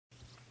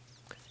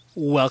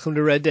Welcome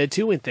to Red Dead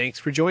 2 and thanks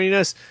for joining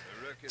us.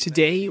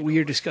 Today we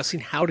are discussing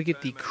how to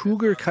get the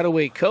Cougar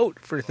Cutaway coat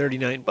for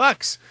 39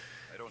 bucks.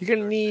 You're going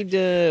to need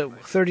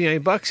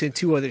 39 bucks and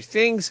two other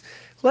things.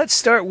 Let's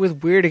start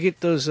with where to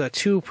get those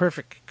two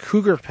perfect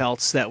cougar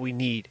pelts that we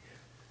need.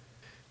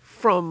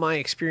 From my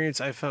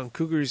experience, I've found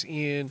cougars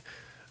in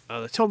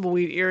the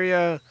Tumbleweed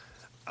area,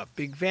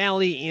 Big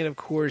Valley, and of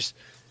course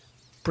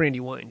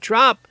Brandywine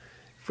Drop.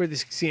 For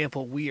this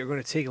example, we are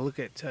going to take a look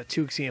at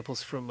two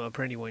examples from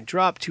Brandywine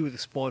Drop, two of the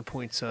spawn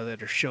points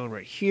that are shown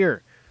right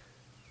here.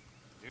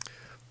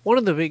 One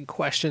of the big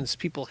questions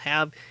people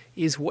have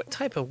is what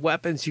type of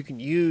weapons you can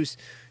use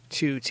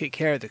to take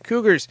care of the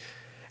cougars.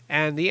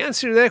 And the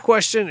answer to that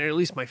question, or at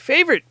least my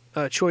favorite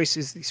choice,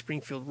 is the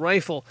Springfield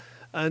rifle.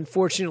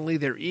 Unfortunately,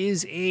 there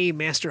is a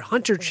Master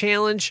Hunter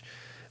challenge,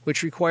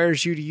 which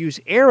requires you to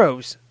use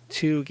arrows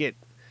to get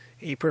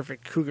a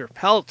perfect cougar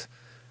pelt.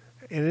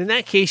 And in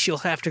that case, you'll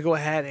have to go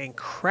ahead and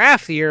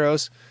craft the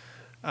arrows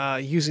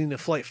using the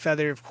flight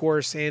feather, of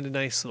course, and a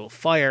nice little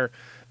fire.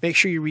 Make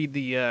sure you read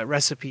the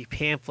recipe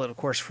pamphlet, of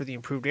course, for the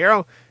improved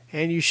arrow,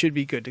 and you should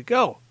be good to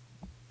go.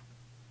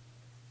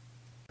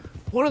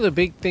 One of the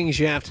big things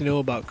you have to know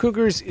about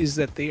cougars is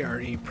that they are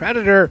a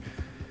predator,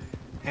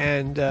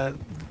 and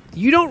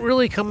you don't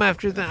really come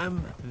after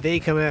them, they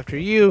come after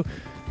you.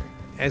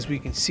 As we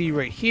can see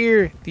right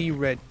here, the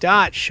red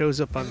dot shows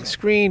up on the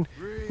screen.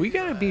 We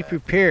got to be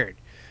prepared.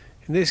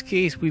 In this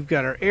case, we've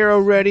got our arrow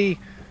ready,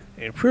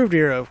 an improved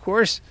arrow, of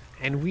course,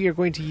 and we are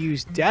going to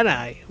use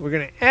Deadeye. We're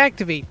going to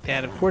activate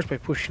that, of course, by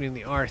pushing in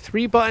the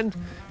R3 button,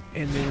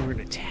 and then we're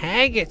going to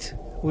tag it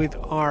with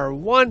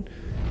R1,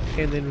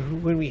 and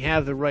then when we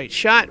have the right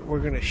shot, we're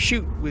going to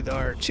shoot with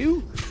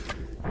R2,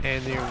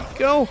 and there we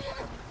go.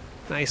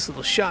 Nice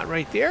little shot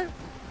right there.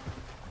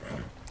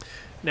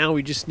 Now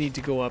we just need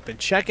to go up and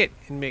check it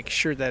and make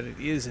sure that it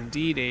is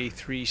indeed a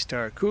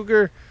 3-star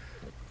cougar.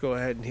 Go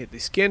ahead and hit the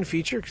skin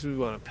feature because we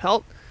want a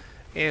pelt.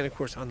 And of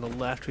course on the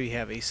left we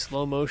have a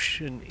slow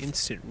motion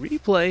instant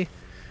replay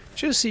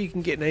just so you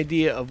can get an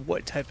idea of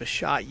what type of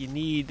shot you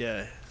need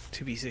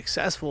to be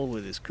successful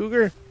with this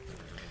cougar.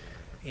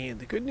 And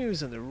the good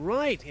news on the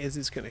right, as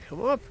it's going to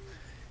come up,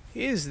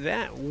 is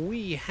that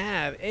we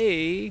have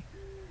a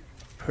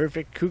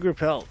perfect cougar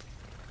pelt.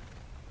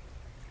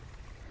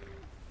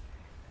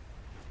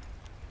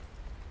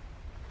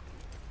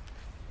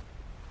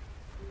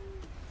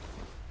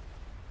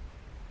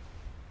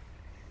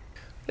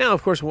 Now,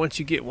 of course, once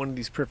you get one of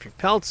these perfect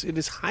pelts, it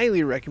is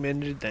highly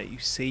recommended that you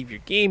save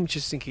your game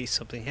just in case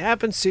something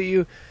happens to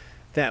you.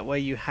 That way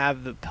you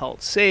have the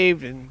pelt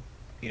saved and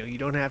you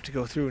don't have to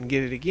go through and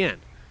get it again.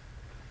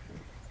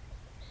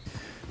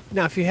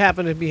 Now, if you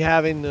happen to be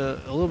having a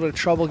little bit of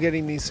trouble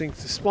getting these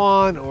things to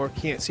spawn or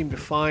can't seem to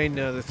find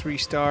the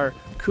 3-star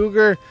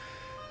cougar,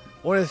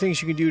 one of the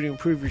things you can do to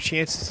improve your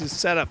chances is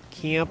set up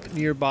camp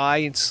nearby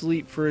and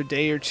sleep for a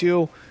day or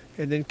two,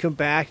 and then come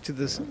back to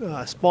the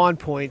spawn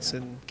points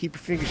and keep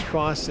your fingers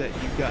crossed that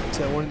you've got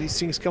one of these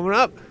things coming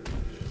up.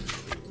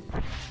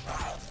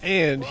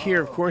 And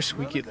here, of course,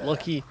 we get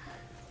lucky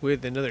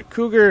with another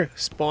cougar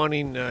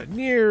spawning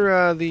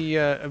near the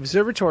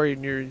observatory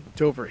near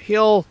Dover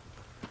Hill.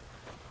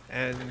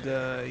 And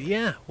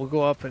yeah, we'll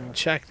go up and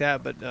check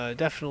that, but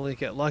definitely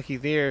get lucky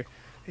there.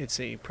 It's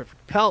a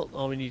perfect pelt.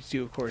 All we need to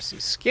do, of course,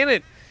 is skin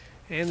it,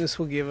 and this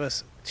will give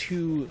us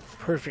two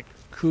perfect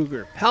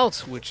cougar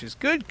pelts, which is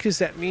good because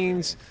that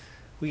means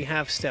we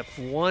have step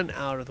 1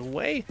 out of the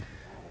way.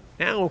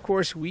 Now, of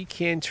course, we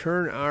can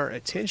turn our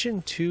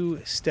attention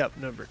to step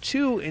number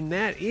 2, and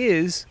that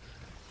is,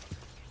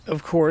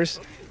 of course,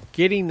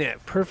 getting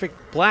that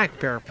perfect black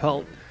bear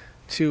pelt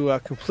to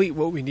complete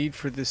what we need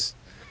for this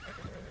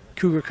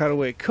Cougar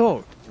Cutaway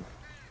coat.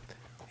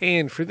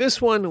 And for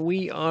this one,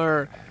 we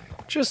are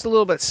just a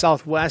little bit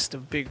southwest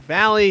of Big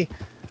Valley,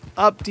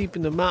 up deep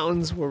in the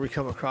mountains where we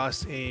come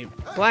across a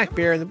black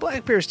bear, and the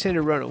black bears tend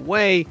to run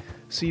away,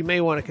 so you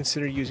may want to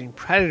consider using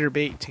predator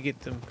bait to get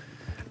them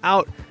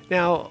out.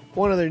 Now,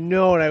 one other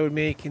note I would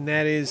make, and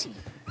that is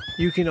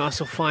you can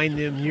also find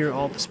them near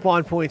all the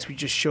spawn points we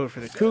just showed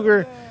for the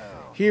cougar.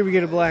 Here we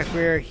get a black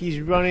bear,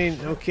 he's running.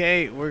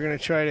 Okay,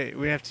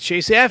 we have to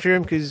chase after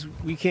him because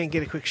we can't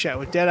get a quick shot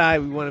with Deadeye.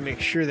 We want to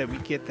make sure that we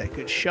get that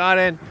good shot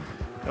in.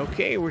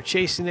 Okay, we're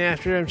chasing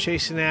after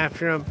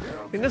him,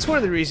 and that's one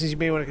of the reasons you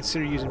may want to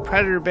consider using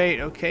predator bait.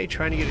 Okay,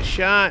 trying to get a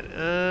shot.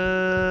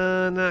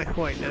 Not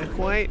quite.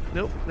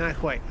 Nope, not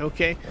quite.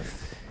 Okay,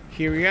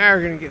 here we are.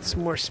 We're going to get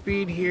some more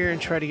speed here and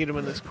try to get him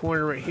in this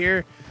corner right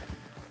here.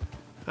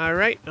 All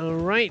right.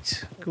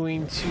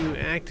 Going to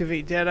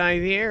activate Deadeye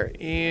there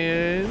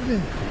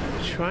and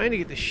trying to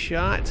get the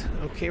shot.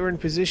 Okay, we're in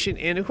position,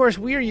 and of course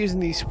we are using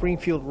the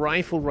Springfield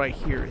rifle right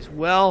here as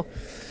well.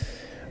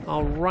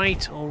 All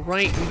right,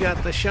 we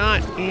got the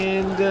shot,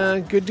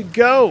 and good to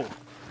go.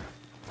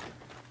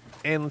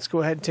 And let's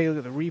go ahead and take a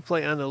look at the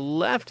replay on the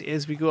left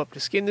as we go up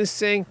to skin this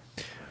thing.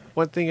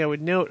 One thing I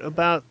would note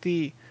about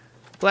the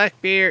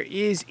black bear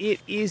is it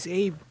is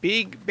a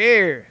big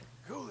bear.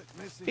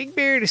 Big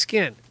bear to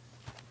skin,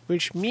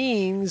 which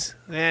means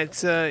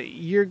that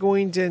you're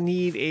going to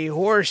need a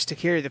horse to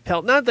carry the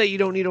pelt. Not that you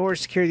don't need a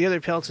horse to carry the other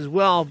pelts as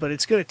well, but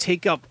it's going to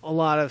take up a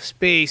lot of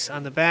space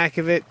on the back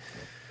of it.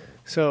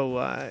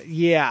 So,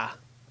 yeah.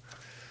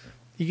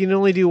 You can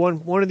only do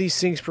one of these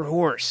things per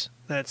horse.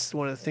 That's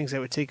one of the things I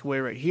would take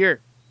away right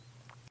here.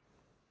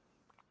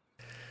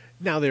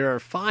 Now, there are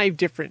 5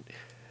 different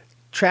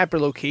trapper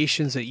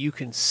locations that you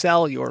can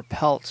sell your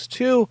pelts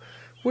to.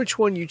 Which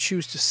one you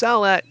choose to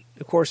sell at,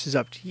 of course, is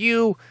up to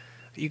you.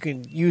 You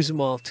can use them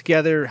all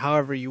together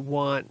however you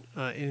want,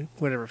 in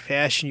whatever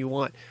fashion you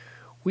want.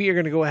 We are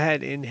going to go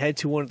ahead and head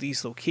to one of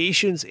these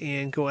locations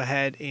and go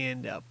ahead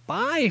and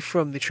buy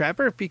from the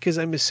trapper, because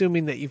I'm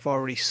assuming that you've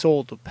already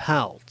sold the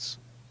pelts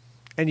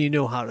and you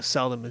know how to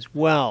sell them as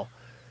well.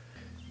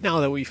 Now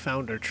that we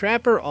found our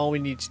trapper, all we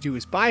need to do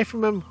is buy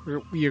from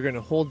him. We are going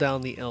to hold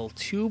down the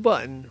L2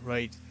 button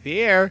right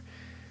there.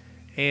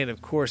 And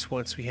of course,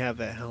 once we have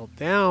that held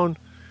down,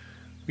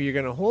 we are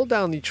going to hold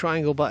down the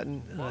triangle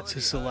button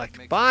to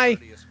select buy.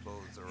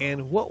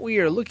 And what we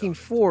are looking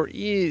for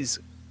is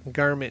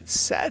garment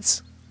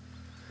sets.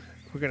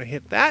 We're going to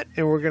hit that,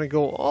 and we're going to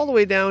go all the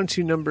way down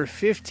to number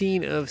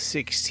 15 of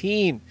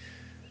 16,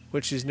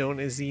 which is known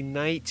as the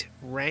Night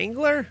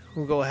Wrangler.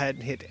 We'll go ahead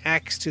and hit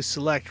X to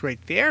select right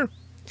there.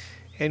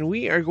 And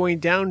we are going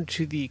down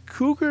to the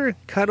Cougar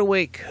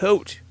Cutaway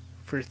coat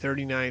for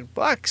 39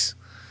 bucks.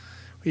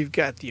 We've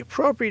got the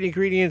appropriate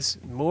ingredients,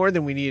 more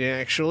than we need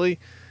actually.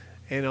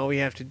 And all we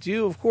have to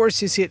do, of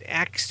course, is hit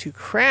X to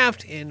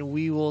craft, and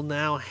we will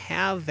now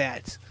have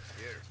that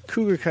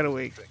Cougar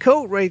Cutaway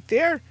coat right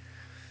there.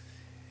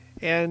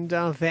 And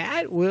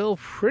that will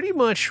pretty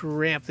much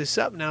wrap this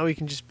up. Now we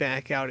can just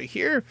back out of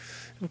here,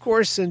 of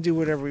course, and do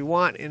whatever we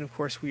want. And of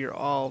course, we are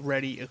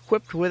already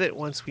equipped with it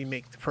once we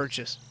make the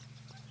purchase.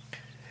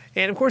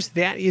 And of course,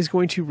 that is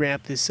going to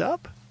wrap this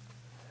up.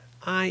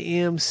 I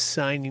am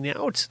signing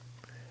out.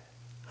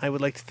 I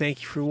would like to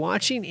thank you for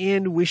watching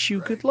and wish you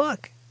good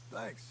luck.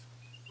 Thanks.